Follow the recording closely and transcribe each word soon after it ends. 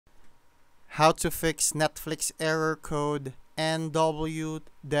How to fix Netflix error code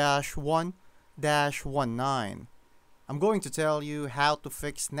NW-1-19. I'm going to tell you how to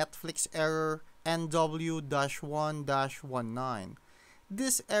fix Netflix error NW-1-19.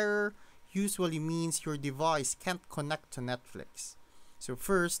 This error usually means your device can't connect to Netflix. So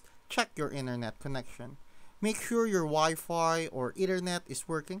first, check your internet connection. Make sure your Wi-Fi or Ethernet is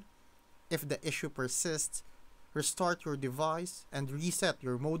working. If the issue persists, restart your device and reset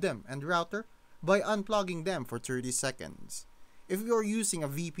your modem and router by unplugging them for 30 seconds. If you're using a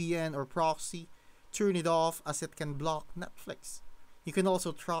VPN or proxy, turn it off as it can block Netflix. You can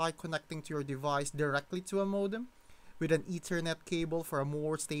also try connecting to your device directly to a modem with an Ethernet cable for a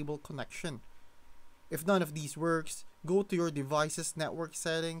more stable connection. If none of these works, go to your device's network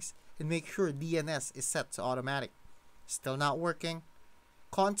settings and make sure DNS is set to automatic. Still not working?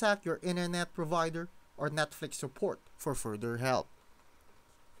 Contact your internet provider or Netflix support for further help.